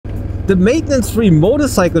The maintenance-free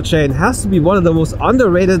motorcycle chain has to be one of the most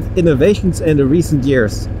underrated innovations in the recent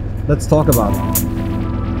years. Let's talk about it.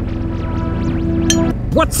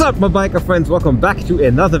 What's up, my biker friends? Welcome back to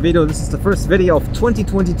another video. This is the first video of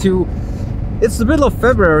 2022. It's the middle of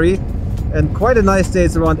February and quite a nice day.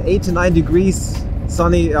 It's around 8 to 9 degrees,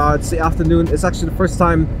 sunny. It's the afternoon. It's actually the first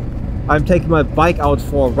time I'm taking my bike out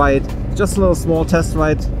for a ride. Just a little small test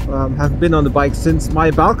ride. Haven't been on the bike since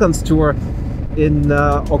my Balkans tour in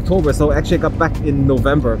October, so actually I got back in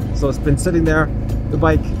November, so it's been sitting there, the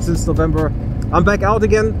bike, since November. I'm back out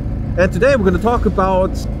again, and today we're going to talk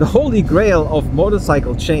about the holy grail of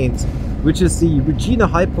motorcycle chains, which is the Regina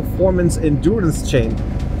High Performance Endurance Chain.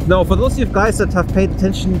 Now, for those of you guys that have paid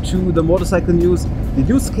attention to the motorcycle news, the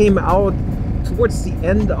news came out towards the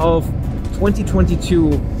end of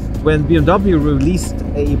 2022 when BMW released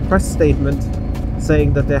a press statement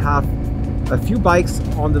saying that they have a few bikes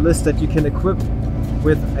on the list that you can equip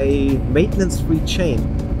with a maintenance-free chain.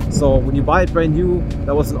 So when you buy it brand new,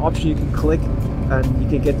 that was an option you can click, and you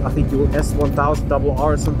can get, I think, your S1000 RR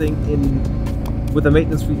or something in with a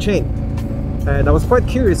maintenance-free chain. And I was quite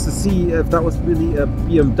curious to see if that was really a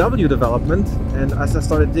BMW development. And as I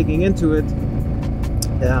started digging into it,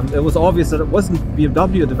 it was obvious that it wasn't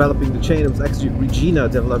BMW developing the chain. It was actually Regina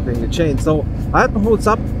developing the chain. So I had my hopes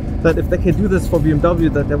up that if they can do this for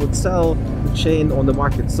BMW, that they would sell the chain on the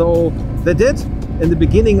market. So they did. In the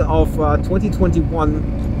beginning of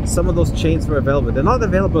 2021, some of those chains were available. They're not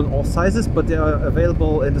available in all sizes, but they are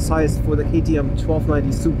available in the size for the KTM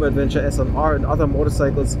 1290 Super Adventure S&R and other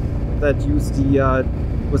motorcycles that use the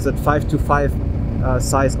was it 525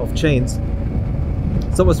 size of chains.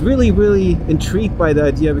 So I was really intrigued by the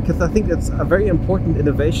idea, because I think it's a very important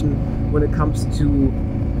innovation when it comes to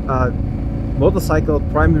motorcycle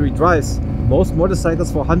primary drives. Most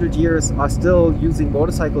motorcycles for 100 years are still using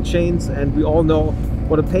motorcycle chains, and we all know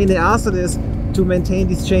what a pain in the ass it is to maintain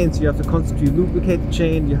these chains. You have to constantly lubricate the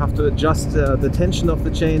chain, you have to adjust the tension of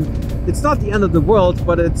the chain. It's not the end of the world,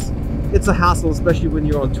 but it's a hassle, especially when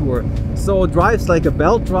you're on tour. So drives like a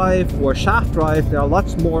belt drive or shaft drive, they are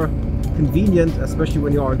lots more convenient, especially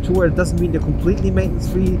when you're on tour. It doesn't mean they're completely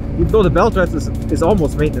maintenance free, even though the belt drive is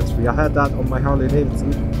almost maintenance free. I had that on my Harley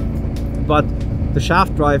Davidson. But the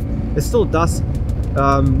shaft drive, it still does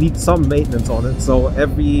need some maintenance on it. So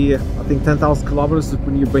every, I think, 10,000 kilometers,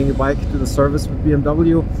 when you bring your bike to the service with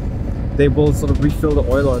BMW, they will sort of refill the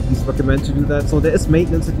oil, or at least recommend to do that. So there is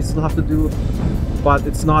maintenance that you still have to do, but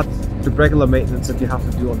it's not the regular maintenance that you have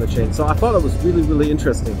to do on the chain. So I thought it was really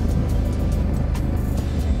interesting.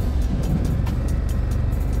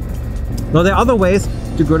 Now, there are other ways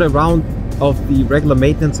to get around of the regular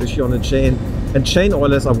maintenance issue on the chain, and chain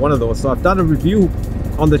oilers are one of those. So I've done a review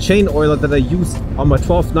on the chain oiler that I used on my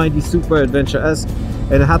 1290 Super Adventure S,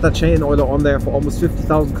 and I had that chain oiler on there for almost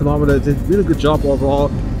 50,000 kilometers. Did a really good job overall.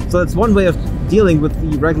 So that's one way of dealing with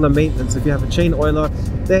the regular maintenance. If you have a chain oiler,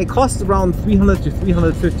 they cost around 300 to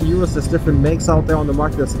 350 euros. There's different makes out there on the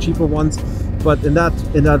market. There's cheaper ones, but in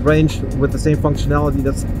that range with the same functionality,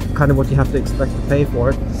 that's kind of what you have to expect to pay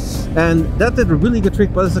for it. And that did a really good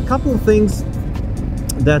trick. But there's a couple of things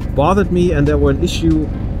that bothered me, and there were an issue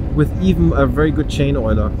with even a very good chain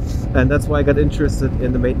oiler, and that's why I got interested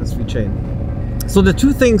in the maintenance-free chain. So the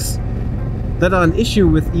two things that are an issue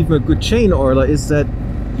with even a good chain oiler is that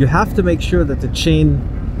you have to make sure that the chain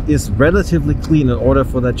is relatively clean in order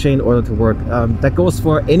for that chain oiler to work. That goes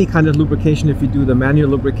for any kind of lubrication. If you do the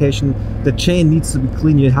manual lubrication, the chain needs to be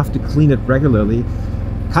clean. You have to clean it regularly.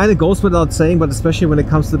 Kind of goes without saying, but especially when it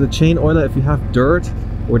comes to the chain oiler, if you have dirt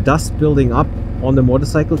or dust building up on the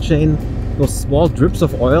motorcycle chain, those small drips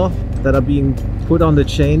of oil that are being put on the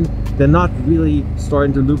chain, they're not really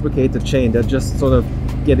starting to lubricate the chain. They're just sort of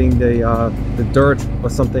getting the dirt or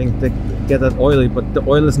something to get that oily, but the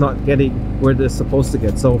oil is not getting where it's supposed to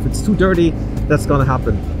get. So if it's too dirty, that's gonna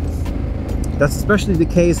happen. That's especially the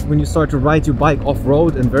case when you start to ride your bike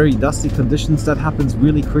off-road in very dusty conditions. That happens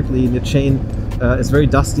really quickly, and the chain is very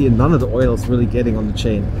dusty and none of the oil is really getting on the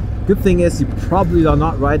chain. Good thing is you probably are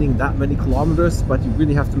not riding that many kilometers, but you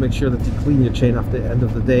really have to make sure that you clean your chain after the end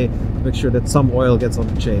of the day, make sure that some oil gets on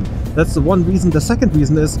the chain. That's the one reason. The second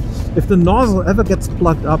reason is, if the nozzle ever gets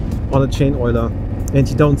plugged up on a chain oiler and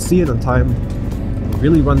you don't see it on time, you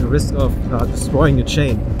really run the risk of destroying your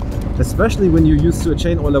chain. Especially when you're used to a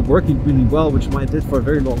chain oiler working really well, which mine did for a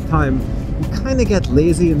very long time. You kind of get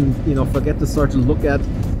lazy and, you know, forget to start to look at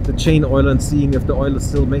the chain oiler and seeing if the oil is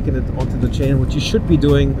still making it onto the chain, which you should be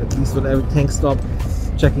doing, at least with every tank stop,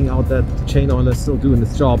 checking out that the chain oiler is still doing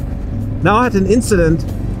its job. Now, I had an incident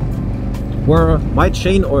where my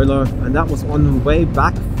chain oiler, and that was on the way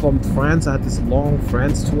back from France. I had this long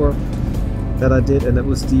France tour, that I did, and it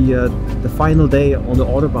was the final day on the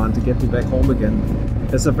Autobahn to get me back home again.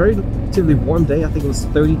 It's a very relatively warm day. I think it was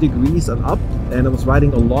 30 degrees and up, and I was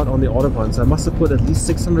riding a lot on the Autobahn, so I must have put at least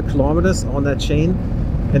 600 kilometers on that chain.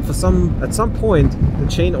 And at some point, the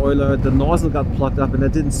chain oiler, the nozzle got plugged up, and I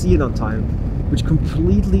didn't see it on time, which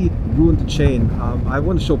completely ruined the chain. I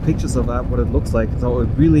want to show pictures of that, what it looks like. So it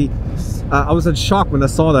really, I was in shock when I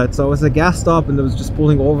saw that. So I was at a gas stop and I was just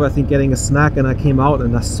pulling over, I think getting a snack, and I came out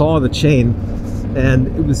and I saw the chain, and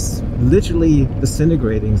it was literally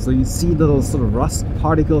disintegrating. So you see little sort of rust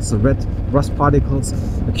particles, the red rust particles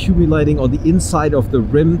accumulating on the inside of the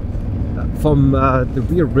rim, from the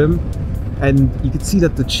rear rim. And you can see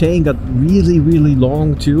that the chain got really, really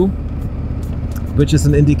long too, which is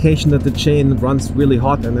an indication that the chain runs really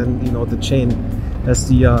hot, and then, you know, the chain has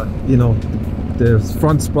the, you know, the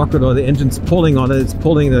front sprocket or the engine's pulling on it, it's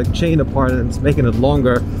pulling the chain apart and it's making it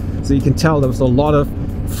longer. So you can tell there was a lot of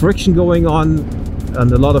friction going on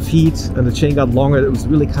and a lot of heat, and the chain got longer. It was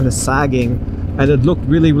really kind of sagging, and it looked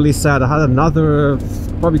really, really sad. I had another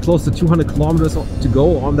probably close to 200 kilometers to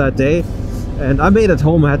go on that day, and I made it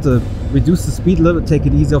home. I had to reduce the speed a little bit, take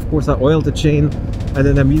it easy. Of course, I oiled the chain, and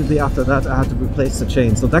then immediately after that I had to replace the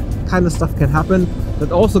chain. So that kind of stuff can happen.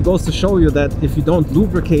 That also goes to show you that if you don't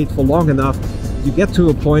lubricate for long enough, you get to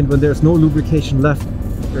a point when there's no lubrication left,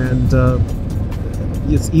 and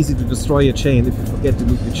it's easy to destroy your chain if you forget to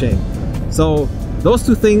lube your chain. So those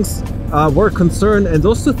two things were a concern, and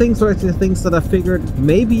those two things were actually things that I figured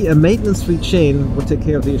maybe a maintenance-free chain would take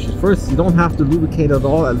care of the issue. First, you don't have to lubricate at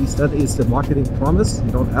all. At least that is the marketing promise.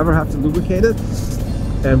 You don't ever have to lubricate it.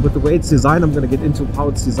 And with the way it's designed, I'm going to get into how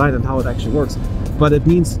it's designed and how it actually works. But it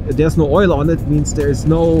means there's no oil on it. It means there's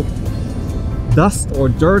no dust or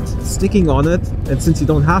dirt sticking on it. And since you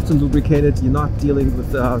don't have to lubricate it, you're not dealing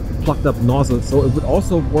with plugged up nozzles. So it would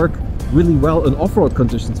also work really well in off-road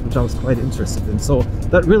conditions, which I was quite interested in. So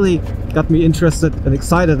that really got me interested and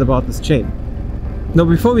excited about this chain. Now,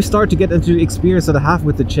 before we start to get into the experience that I have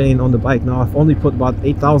with the chain on the bike, now I've only put about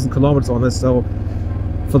 8,000 kilometers on it. So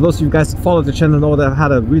for those of you guys that follow the channel know that I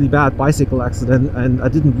had a really bad bicycle accident, and I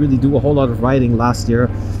didn't really do a whole lot of riding last year.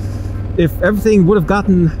 If everything would have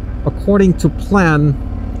gotten according to plan,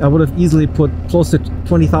 I would have easily put close to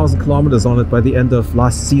 20,000 kilometers on it by the end of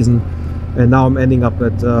last season. And now I'm ending up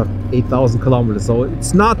at 8,000 kilometers. So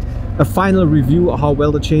it's not a final review of how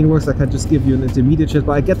well the chain works. I can just give you an intermediate shit,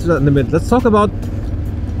 but I get to that in a minute. Let's talk about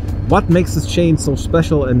what makes this chain so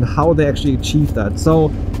special and how they actually achieve that. So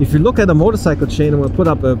if you look at a motorcycle chain, I'm going to put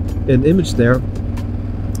up an image there.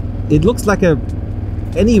 It looks like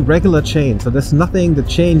any regular chain. So there's nothing, the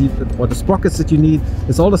chain or the sprockets that you need,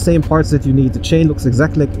 it's all the same parts that you need. The chain looks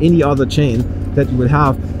exactly like any other chain that you would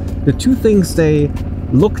have. The two things they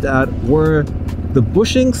looked at were the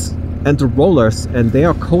bushings and the rollers, and they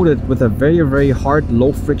are coated with a very, very hard,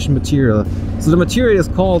 low friction material. So the material is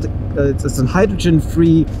called, it's a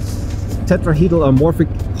hydrogen-free tetrahedral amorphic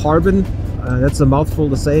carbon. That's a mouthful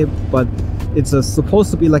to say, but it's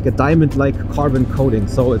supposed to be like a diamond-like carbon coating.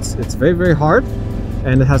 So it's very, very hard,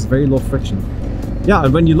 and it has very low friction. Yeah,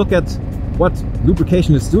 and when you look at what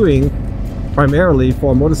lubrication is doing, primarily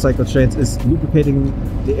for motorcycle chains, is lubricating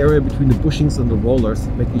the area between the bushings and the rollers,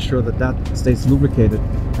 making sure that that stays lubricated,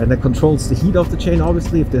 and that controls the heat of the chain.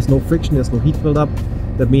 Obviously, if there's no friction, there's no heat buildup,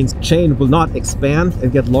 that means chain will not expand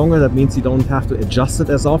and get longer. That means you don't have to adjust it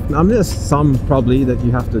as often. I mean, there's some probably that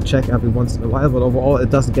you have to check every once in a while, but overall it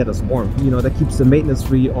doesn't get as warm. You know, that keeps the maintenance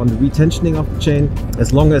free on the retensioning of the chain.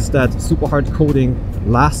 As long as that super hard coating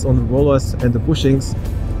lasts on the rollers and the bushings,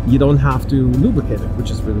 you don't have to lubricate it,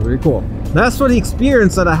 which is really, really cool. Now, as for the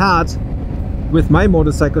experience that I had with my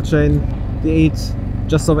motorcycle chain,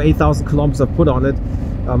 just over 8,000 kilometers I put on it.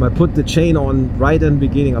 I put the chain on right in the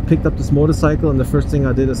beginning. I picked up this motorcycle, and the first thing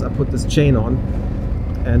I did is I put this chain on,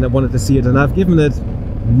 and I wanted to see it. And I've given it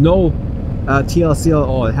no TLC at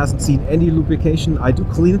all. It hasn't seen any lubrication. I do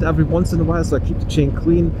clean it every once in a while, so I keep the chain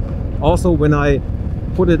clean. Also, when I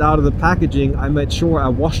put it out of the packaging, I made sure I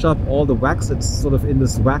washed up all the wax. It's sort of in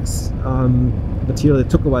this wax material. It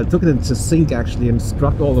took a while. I took it into sink actually and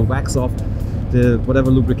scrubbed all the wax off, the whatever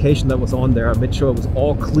lubrication that was on there. I made sure it was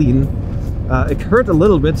all clean. It hurt a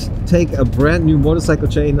little bit to take a brand new motorcycle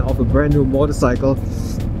chain off a brand new motorcycle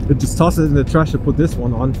and just toss it in the trash to put this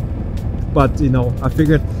one on. But you know, I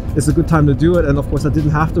figured it's a good time to do it, and of course I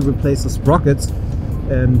didn't have to replace the sprockets.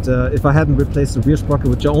 And if I hadn't replaced the rear sprocket,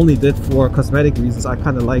 which I only did for cosmetic reasons, I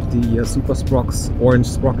kind of like the Super Sprox orange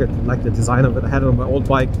sprocket, like the design of it. I had it on my old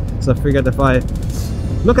bike, so I figured if I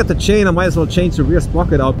look at the chain, I might as well change the rear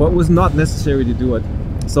sprocket out, but it was not necessary to do it.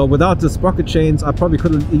 So without the sprocket chains, I probably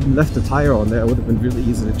could have even left the tire on there. It would have been really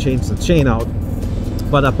easy to change the chain out.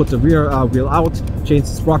 But I put the rear wheel out, changed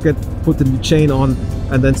the sprocket, put the new chain on,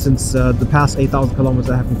 and then since the past 8,000 kilometers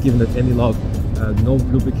I haven't given it any love, no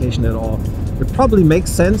lubrication at all. It probably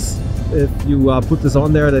makes sense if you put this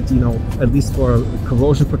on there that, you know, at least for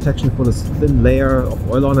corrosion protection, for this thin layer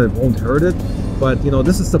of oil on it, it won't hurt it. But, you know,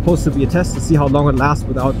 this is supposed to be a test to see how long it lasts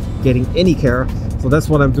without getting any care. So that's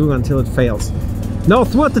what I'm doing until it fails. Now,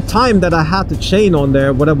 throughout the time that I had the chain on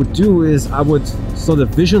there, what I would do is I would sort of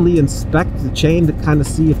visually inspect the chain to kind of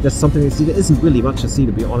see if there's something to see. There isn't really much to see,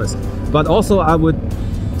 to be honest. But also I would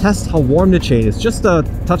test how warm the chain is, just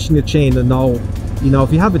touching the chain to know, you know,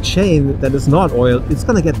 if you have a chain that is not oil, it's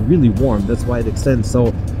gonna get really warm. That's why it extends.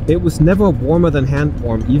 So it was never warmer than hand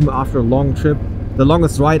warm, even after a long trip. The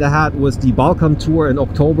longest ride I had was the Balkan tour in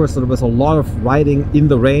October, so there was a lot of riding in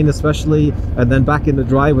the rain especially, and then back in the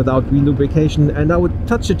dry without re-lubrication. And I would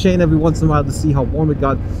touch the chain every once in a while to see how warm it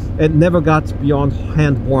got. It never got beyond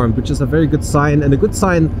hand warm, which is a very good sign, and a good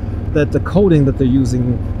sign that the coating that they're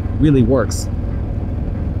using really works.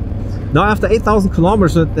 Now, after 8,000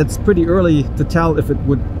 kilometers, that's pretty early to tell if it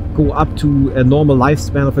would go up to a normal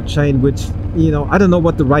lifespan of a chain, which, you know, I don't know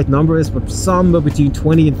what the right number is, but somewhere between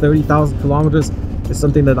 20 and 30,000 kilometers is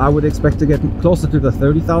something that I would expect to get closer to the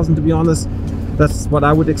 30,000, to be honest. That's what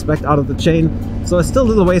I would expect out of the chain. So it's still a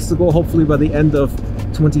little ways to go. Hopefully by the end of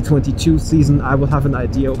 2022 season, I will have an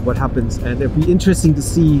idea of what happens, and it'll be interesting to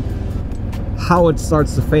see how it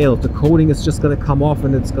starts to fail. The coating is just going to come off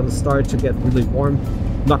and it's going to start to get really warm.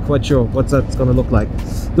 Not quite sure what that's going to look like.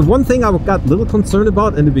 The one thing I got a little concerned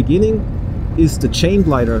about in the beginning is the chain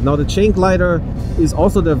glider. Now, the chain glider is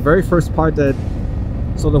also the very first part that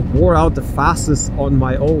sort of wore out the fastest on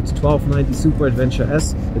my old 1290 Super Adventure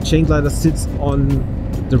S. The chain glider sits on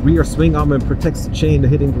the rear swing arm and protects the chain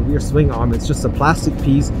hitting the rear swing arm. It's just a plastic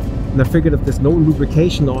piece, and I figured if there's no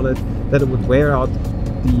lubrication on it, that it would wear out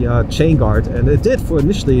the chain guard, and it did for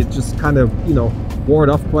initially. It just kind of, you know, wore it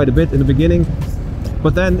off quite a bit in the beginning,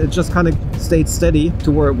 but then it just kind of stayed steady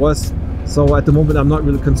to where it was. So at the moment I'm not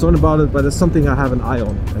really concerned about it, but it's something I have an eye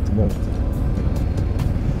on at the moment.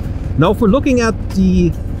 Now, if we're looking at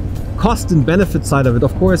the cost and benefit side of it,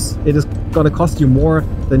 of course it is going to cost you more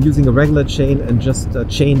than using a regular chain and just a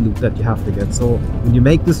chain loop that you have to get. So when you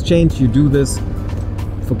make this change, you do this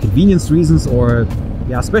for convenience reasons, or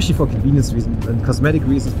yeah, especially for convenience reasons and cosmetic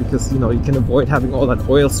reasons, because, you know, you can avoid having all that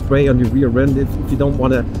oil spray on your rear end if you don't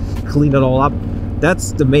want to clean it all up.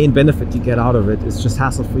 That's the main benefit you get out of it. It's just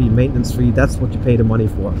hassle-free, maintenance-free. That's what you pay the money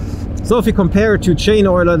for. So if you compare it to chain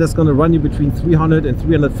oiler, that's going to run you between 300 and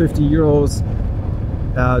 350 euros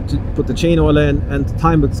to put the chain oiler in, and the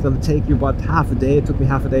time it's going to take you about half a day. It took me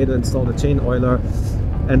half a day to install the chain oiler.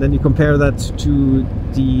 And then you compare that to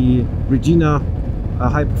the Regina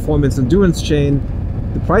high performance endurance chain.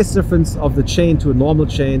 The price difference of the chain to a normal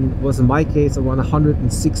chain was, in my case, around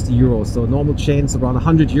 160 euros. So a normal chain's around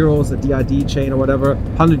 100 euros, a DID chain or whatever,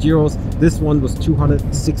 100 euros. This one was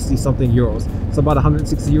 260 something euros. So about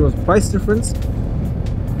 160 euros price difference.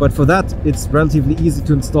 But for that, it's relatively easy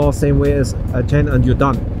to install, same way as a chain, and you're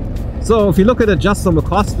done. So if you look at it just from a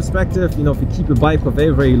cost perspective, you know, if you keep a bike for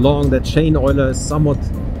very, very long, that chain oiler is somewhat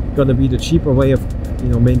going to be the cheaper way of, you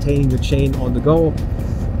know, maintaining your chain on the go.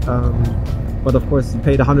 But of course, you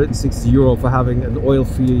paid 160 euro for having an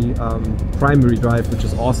oil-free primary drive, which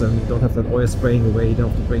is awesome. You don't have that oil spraying away. You don't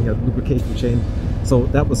have to bring a lubrication chain. So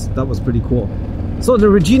that was pretty cool. So the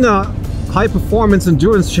Regina high performance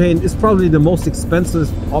endurance chain is probably the most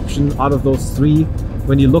expensive option out of those three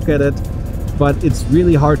when you look at it. But it's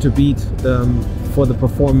really hard to beat for the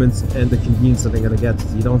performance and the convenience that they're gonna get.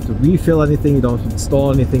 You don't have to refill anything. You don't have to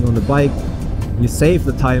install anything on the bike. You save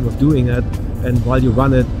the time of doing it. And while you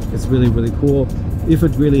run it, it's really, really cool. If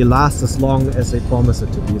it really lasts as long as they promise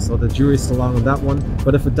it to be. So the jury's still out on that one.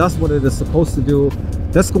 But if it does what it is supposed to do,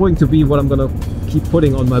 that's going to be what I'm gonna keep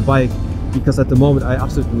putting on my bike, because at the moment I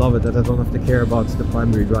absolutely love it that I don't have to care about the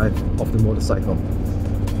primary drive of the motorcycle.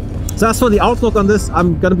 So as for the outlook on this,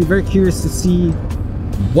 I'm gonna be very curious to see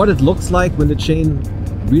what it looks like when the chain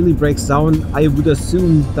really breaks down. I would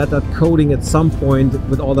assume that that coating at some point,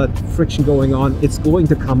 with all that friction going on, it's going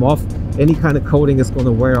to come off. Any kind of coating is going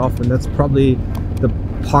to wear off, and that's probably the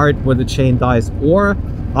part where the chain dies. Or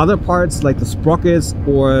other parts like the sprockets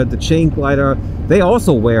or the chain glider, they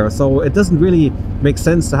also wear. So it doesn't really make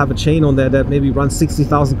sense to have a chain on there that maybe runs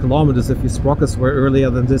 60,000 kilometers if your sprockets were earlier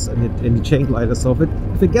than this in the chain glider. So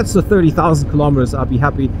if it gets to 30,000 kilometers, I'd be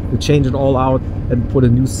happy to change it all out and put a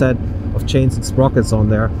new set of chains and sprockets on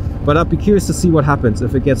there. But I'd be curious to see what happens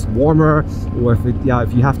if it gets warmer, or if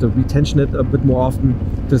you have to retension it a bit more often,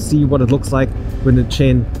 to see what it looks like when the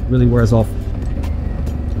chain really wears off.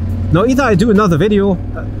 Now either I do another video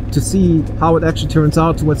to see how it actually turns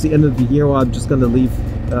out towards the end of the year, or I'm just gonna leave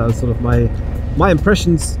sort of my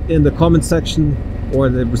impressions in the comment section or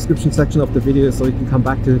the description section of the video, so you can come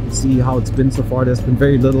back to it and see how it's been so far. There's been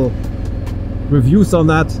very little reviews on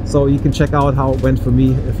that, so you can check out how it went for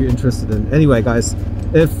me if you're interested in. Anyway guys,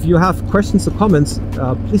 if you have questions or comments,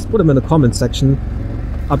 please put them in the comment section.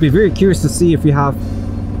 I'll be very curious to see if you have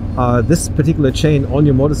this particular chain on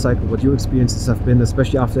your motorcycle, what your experiences have been,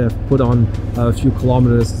 especially after I've put on a few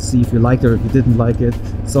kilometers, to see if you liked it or if you didn't like it.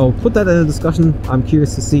 So put that in a discussion. I'm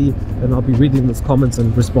curious to see, and I'll be reading those comments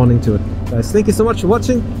and responding to it. Guys, thank you so much for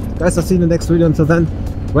watching. Guys, I'll see you in the next video. Until then,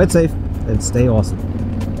 ride safe and stay awesome. Take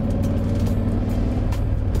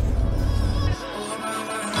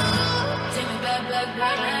me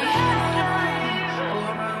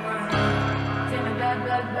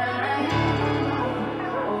back.